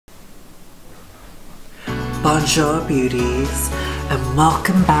Bonjour beauties, and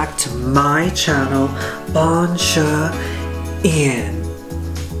welcome back to my channel, Bonjour Yên.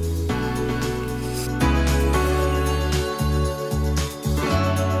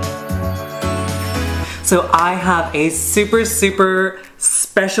 So I have a super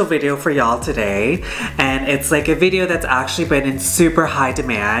special video for y'all today, and it's like a video that's actually been in super high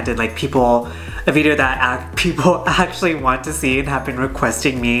demand, and like a video that people actually want to see and have been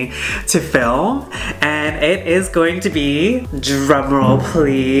requesting me to film, and it is going to be, drumroll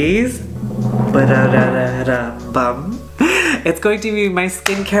please, ba-da-da-da-da-bum. It's going to be my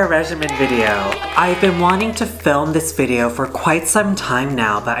skincare regimen video. I've been wanting to film this video for quite some time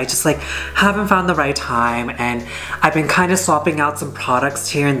now, but I just like haven't found the right time, and I've been kind of swapping out some products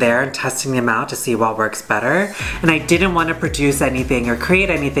here and there and testing them out to see what works better. And I didn't want to produce anything or create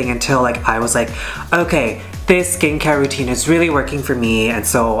anything until like I was like, okay, this skincare routine is really working for me, and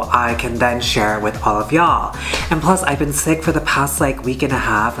so I can then share it with all of y'all. And plus I've been sick for the past like week and a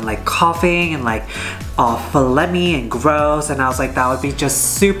half and like coughing and like all phlegmy and gross, and I was like that would be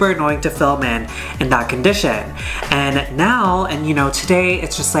just super annoying to film in that condition. And now, and you know, today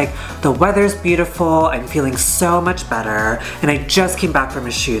it's just like the weather's beautiful, I'm feeling so much better, and I just came back from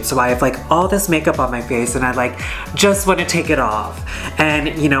a shoot, so I have like all this makeup on my face and I like just want to take it off.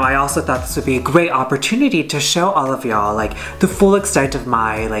 And you know, I also thought this would be a great opportunity to show all of y'all like the full extent of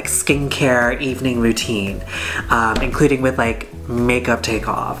my like skincare evening routine, including with like makeup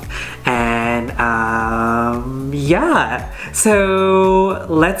takeoff. And yeah, so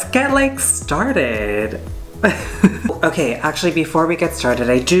let's get like started. Okay, actually before we get started,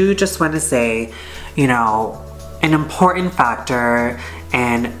 I do just want to say, you know, an important factor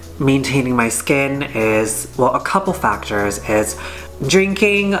in maintaining my skin is, well, a couple factors is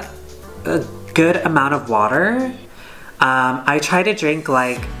drinking a good amount of water. I try to drink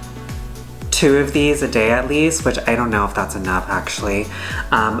like 2 of these a day at least, which I don't know if that's enough actually,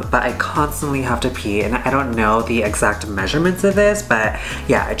 but I constantly have to pee, and I don't know the exact measurements of this, but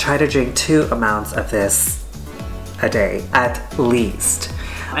yeah, I try to drink 2 amounts of this a day at least.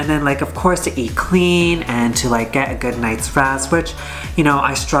 And then like of course to eat clean and to like get a good night's rest, which, you know,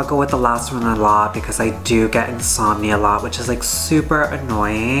 I struggle with the last one a lot because I do get insomnia a lot, which is like super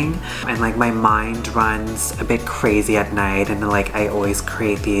annoying, and like my mind runs a bit crazy at night, and like I always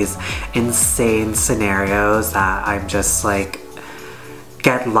create these insane scenarios that I'm just like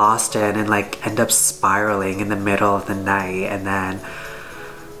get lost in and like end up spiraling in the middle of the night and then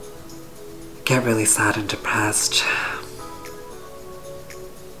get really sad and depressed.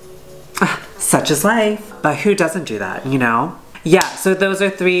 Such is life. But who doesn't do that, you know? Yeah, so those are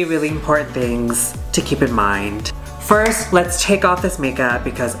 3 really important things to keep in mind. First, let's take off this makeup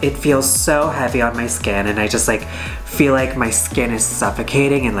because it feels so heavy on my skin, and I just like feel like my skin is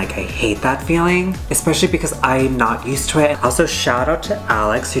suffocating, and like I hate that feeling, especially because I'm not used to it. Also, shout out to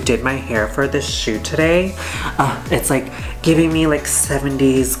Alex who did my hair for this shoot today. It's like giving me like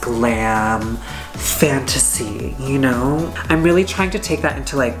 70s glam fantasy, you know? I'm really trying to take that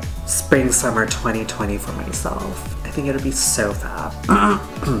into like spring summer 2020 for myself. I think it'll be so fab.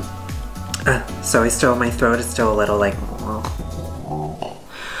 So my throat is still a little like...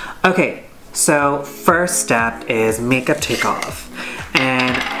 Okay, so first step is makeup takeoff.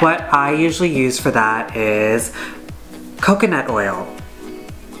 And what I usually use for that is coconut oil,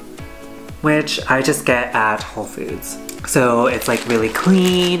 which I just get at Whole Foods. So it's like really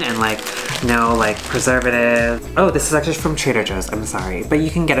clean and like no like preservatives. Oh, this is actually from Trader Joe's, I'm sorry, but you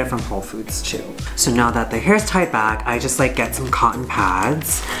can get it from Whole Foods too. So now that the hair's tied back, I just like get some cotton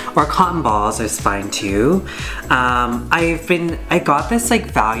pads, or cotton balls is fine too. I got this like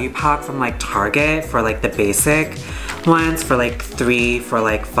value pack from like Target for like the basic ones for like 3 for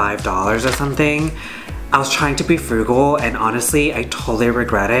like $5 or something. I was trying to be frugal, and honestly, I totally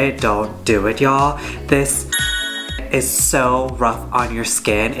regret it. Don't do it, y'all. This is so rough on your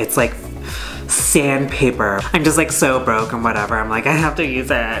skin. It's like sandpaper. I'm just like so broke and whatever. I'm like, I have to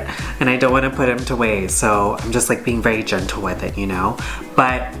use it, and I don't want to put them to waste, so I'm just like being very gentle with it, you know?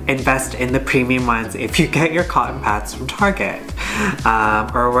 But invest in the premium ones if you get your cotton pads from Target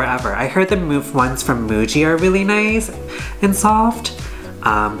or wherever. I heard the ones from Muji are really nice and soft.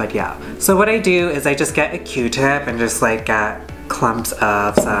 But yeah, so what I do is I just get a Q-tip and just like get clumps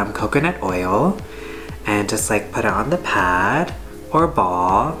of some coconut oil and just like put it on the pad or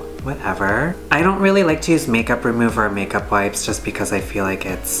ball, whatever. I don't really like to use makeup remover or makeup wipes just because I feel like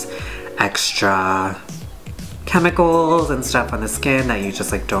it's extra chemicals and stuff on the skin that you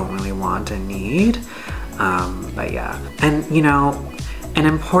just like don't really want and need. But yeah, and you know, an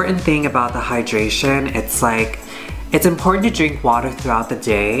important thing about the hydration, it's like it's important to drink water throughout the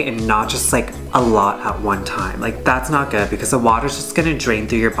day and not just like a lot at one time. Like that's not good because the water's just gonna drain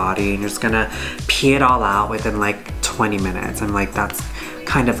through your body and you're just gonna pee it all out within like 20 minutes. And like that's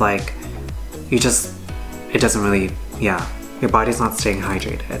kind of like, it doesn't really, yeah. Your body's not staying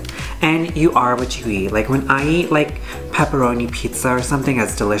hydrated. And you are what you eat. Like when I eat like pepperoni pizza or something,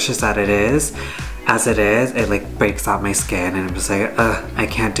 as delicious as it is, it like breaks out my skin and I'm just like, I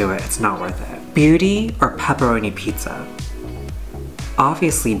can't do it, it's not worth it. Beauty or pepperoni pizza?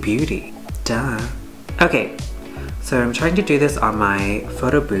 Obviously beauty, duh. Okay, so I'm trying to do this on my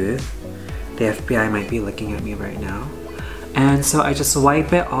photo booth. The FBI might be looking at me right now. And so I just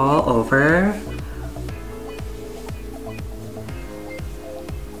wipe it all over.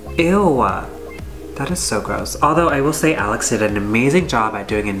 Ew, that is so gross. Although I will say Alex did an amazing job at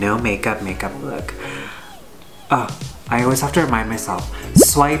doing a no makeup look. Oh, I always have to remind myself,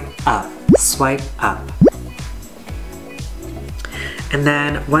 swipe up, swipe up. And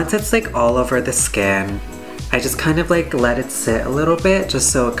then once it's like all over the skin, I just kind of like let it sit a little bit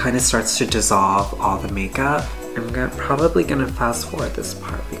just so it kind of starts to dissolve all the makeup. I'm probably gonna fast forward this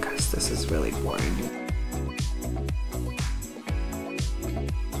part because this is really boring.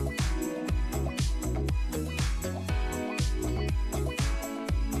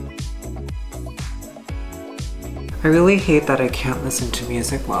 I really hate that I can't listen to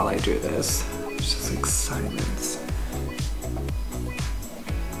music while I do this. It's just like silence.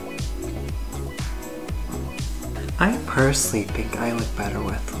 I personally think I look better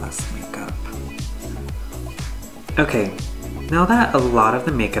with less makeup. Okay, now that a lot of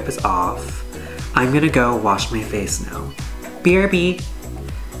the makeup is off, I'm gonna go wash my face now. BRB!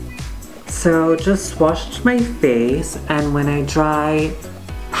 So just wash my face, and when I dry,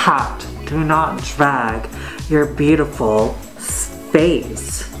 pat, do not drag your beautiful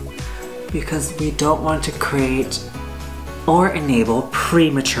face, because we don't want to create or enable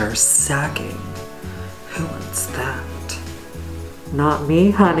premature sagging. Who wants that? Not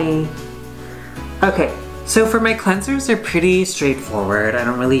me, honey. Okay, so for my cleansers, they're pretty straightforward. I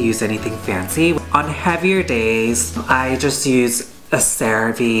don't really use anything fancy. On heavier days, I just use a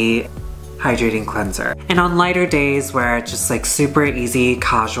CeraVe hydrating cleanser. And on lighter days where it's just like super easy,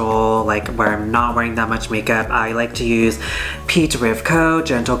 casual, like where I'm not wearing that much makeup, I like to use Pete Rivco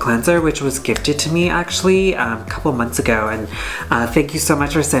Gentle Cleanser, which was gifted to me actually a couple months ago. And thank you so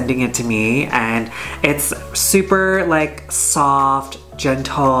much for sending it to me. And it's super like soft,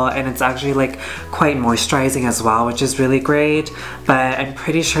 gentle, and it's actually like quite moisturizing as well, which is really great. But I'm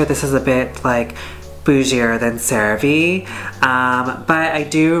pretty sure this is a bit like bougier than CeraVe, but I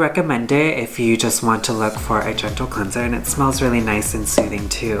do recommend it if you just want to look for a gentle cleanser, and it smells really nice and soothing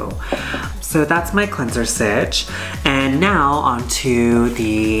too. So that's my cleanser sitch, and now onto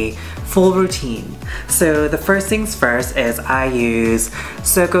the full routine. So the first things first is I use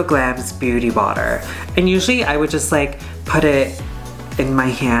Soko Glam's Beauty Water, and usually I would just like put it in my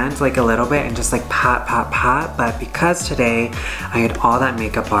hand like a little bit and just like pat, but because today I had all that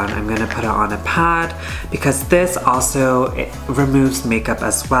makeup on, I'm gonna put it on a pad because this also removes makeup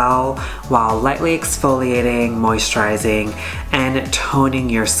as well while lightly exfoliating, moisturizing, and toning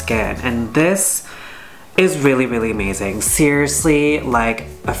your skin. And this is really, really amazing. Seriously, like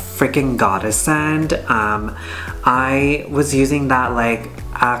a freaking goddess scent. I was using that like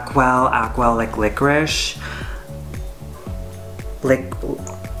Aqua like licorice.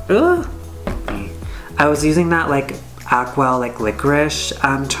 I was using that like Aqua like licorice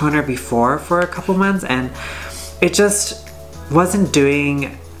toner before for a couple months, and it just wasn't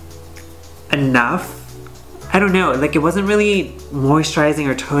doing enough. I don't know, like it wasn't really moisturizing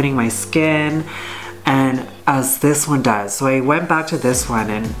or toning my skin, and as this one does. So I went back to this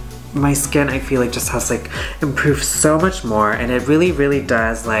one, and my skin I feel like just has like improved so much more, and it really, really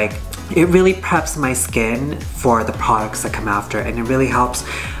does like, it really preps my skin for the products that come after, and it really helps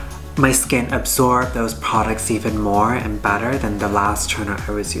my skin absorb those products even more and better than the last toner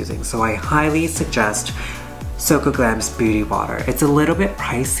I was using. So I highly suggest Soko Glam's Beauty Water. It's a little bit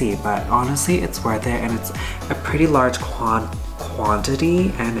pricey, but honestly it's worth it, and it's a pretty large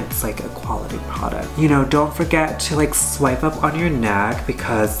quantity, and it's like a quality product. You know, don't forget to like swipe up on your neck,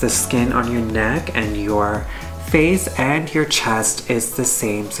 because the skin on your neck and your face and your chest is the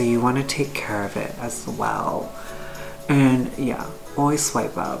same, so you want to take care of it as well. And yeah, always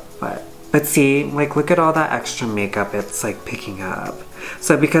swipe up. But see, like look at all that extra makeup it's like picking up.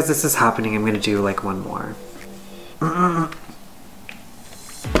 So because this is happening, I'm gonna do like one more.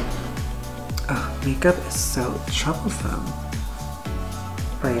 Makeup is so troublesome.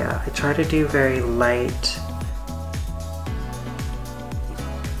 But yeah, I try to do very light.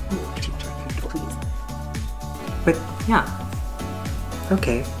 But yeah,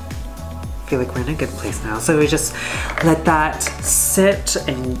 okay. I feel like we're in a good place now. So we just let that sit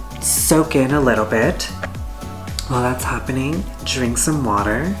and soak in a little bit. While that's happening, drink some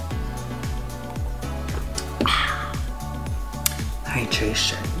water.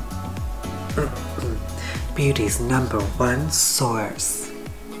 Hydration. Beauty's #1 source.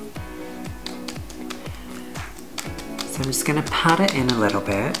 So I'm just gonna pat it in a little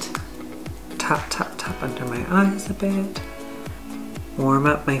bit. Tap, tap, tap under my eyes a bit. Warm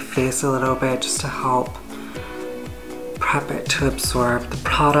up my face a little bit just to help prep it to absorb the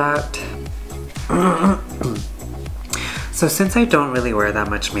product. So since I don't really wear that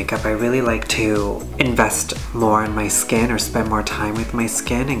much makeup, I really like to invest more in my skin or spend more time with my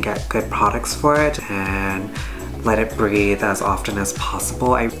skin and get good products for it and let it breathe as often as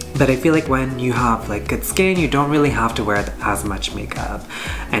possible. But I feel like when you have like good skin, you don't really have to wear as much makeup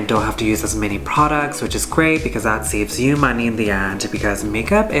and don't have to use as many products, which is great because that saves you money in the end because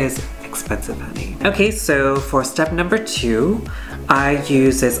makeup is expensive, honey. Okay, so for step number 2, I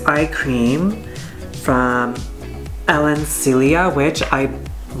use this eye cream from Ellen Celia,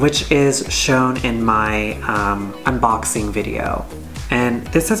 which is shown in my unboxing video. And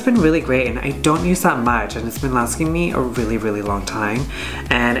this has been really great, and I don't use that much, and it's been lasting me a really, really long time.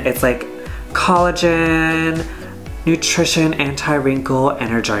 And it's like collagen, nutrition, anti-wrinkle,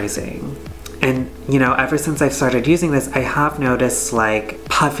 energizing. And you know, ever since I've started using this, I have noticed like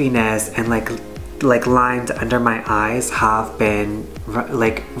puffiness and like lines under my eyes have been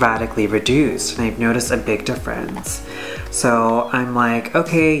like radically reduced, and I've noticed a big difference. So I'm like,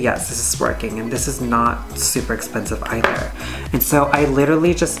 okay, yes, this is working, and this is not super expensive either. And so I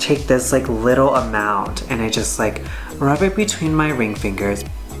literally just take this like little amount and I just like rub it between my ring fingers,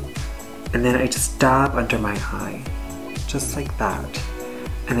 and then I just dab under my eye, just like that.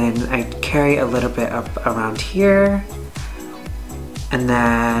 And then I carry a little bit up around here. And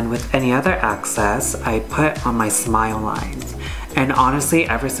then with any other excess, I put on my smile lines. And honestly,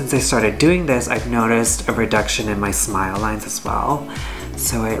 ever since I started doing this, I've noticed a reduction in my smile lines as well.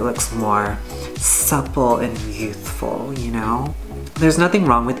 So it looks more supple and youthful, you know? There's nothing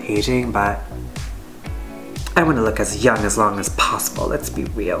wrong with aging, but I want to look as young as long as possible, let's be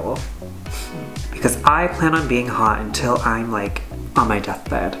real. Because I plan on being hot until I'm like on my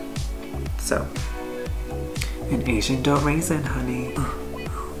deathbed. So. And Asian don't raisin, honey.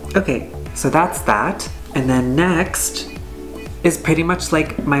 Okay, so that's that. And then next is pretty much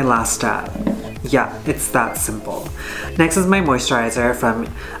like my last step. Yeah, it's that simple. Next is my moisturizer from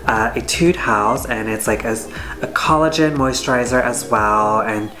Etude House, and it's like a collagen moisturizer as well.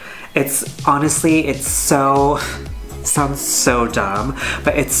 And it's honestly, it's so, sounds so dumb,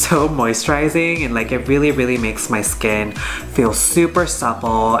 but it's so moisturizing, and like it really, really makes my skin feel super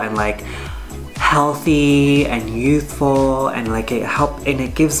supple and like healthy and youthful, and like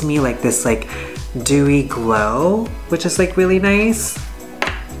it gives me like this like dewy glow, which is like really nice.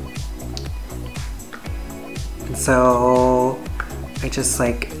 And so I just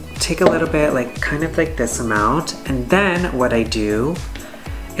like take a little bit, like kind of like this amount, and then what I do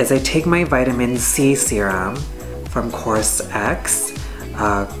is I take my vitamin C serum from Course X,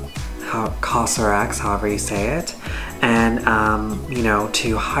 Cosrx, however you say it, and you know,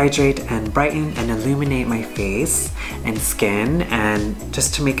 to hydrate and brighten and illuminate my face and skin, and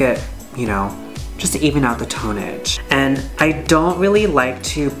just to make it, you know, just to even out the tonage. And I don't really like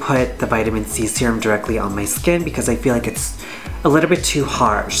to put the vitamin C serum directly on my skin because I feel like it's a little bit too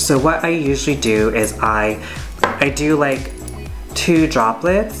harsh. So what I usually do is I do like 2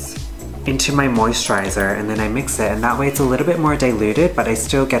 droplets into my moisturizer, and then I mix it, and that way it's a little bit more diluted, but I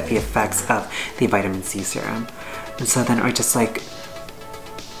still get the effects of the vitamin C serum. And so then I just like,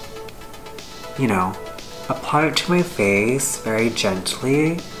 you know, apply it to my face very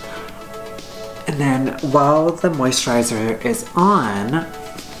gently. And then while the moisturizer is on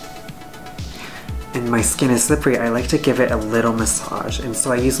and my skin is slippery, I like to give it a little massage. And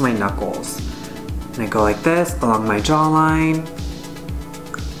so I use my knuckles. And I go like this along my jawline.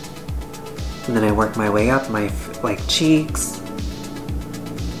 And then I work my way up my like cheeks.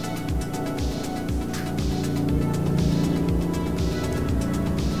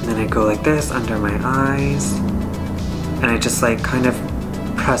 And then I go like this under my eyes. And I just like kind of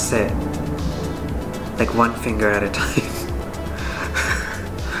press it like 1 finger at a time.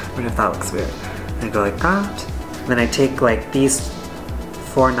 What if that looks weird? And I go like that. And then I take like these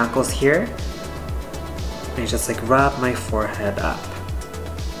 4 knuckles here. And I just like rub my forehead up.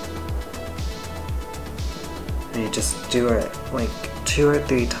 And you just do it like 2 or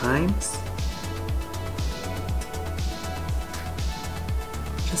 3 times.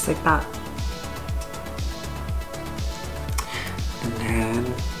 Just like that.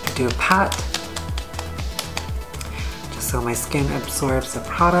 do a pat just so my skin absorbs the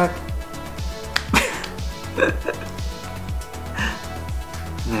product.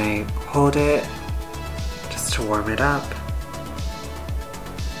 And I hold it just to warm it up.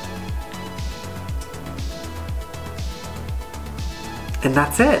 And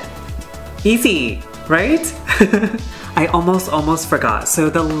that's it. Easy, right? I almost forgot. So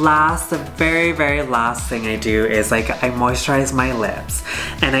the very last thing I do is like I moisturize my lips.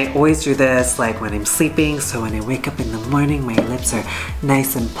 And I always do this like when I'm sleeping, so when I wake up in the morning, my lips are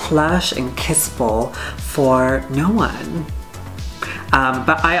nice and plush and kissable for no one.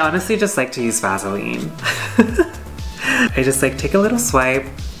 But I honestly just like to use Vaseline. I just like take a little swipe.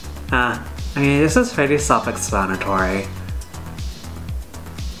 I mean, this is pretty self-explanatory.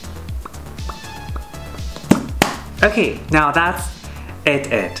 Okay, now that's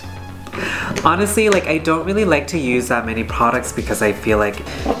it. Honestly, like I don't really like to use that many products because I feel like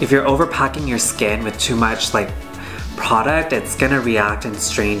if you're overpacking your skin with too much like product, it's gonna react in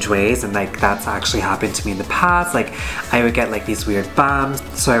strange ways, and like that's actually happened to me in the past. Like I would get like these weird bumps,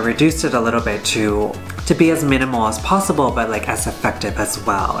 so I reduced it a little bit to be as minimal as possible, but like as effective as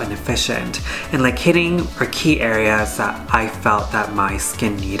well and efficient, and like hitting or key areas that I felt that my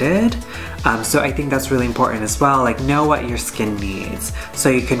skin needed. So I think that's really important as well. Like know what your skin needs so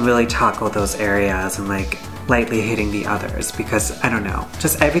you can really tackle those areas and like lightly hitting the others, because I don't know,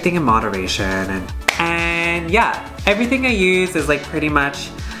 just everything in moderation. And yeah, everything I use is like pretty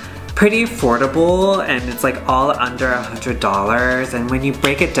affordable, and it's like all under $100. And when you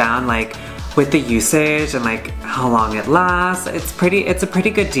break it down like with the usage and like how long it lasts, it's a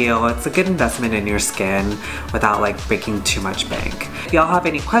pretty good deal. It's a good investment in your skin without like breaking too much bank. If y'all have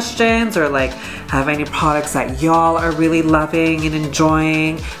any questions or like have any products that y'all are really loving and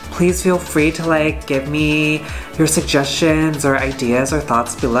enjoying, please feel free to like give me your suggestions or ideas or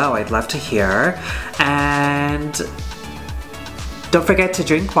thoughts below. I'd love to hear. And don't forget to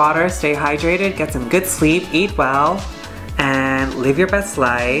drink water, stay hydrated, get some good sleep, eat well, and live your best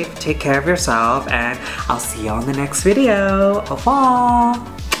life. Take care of yourself, and I'll see you on the next video. Au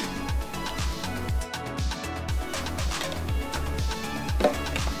revoir!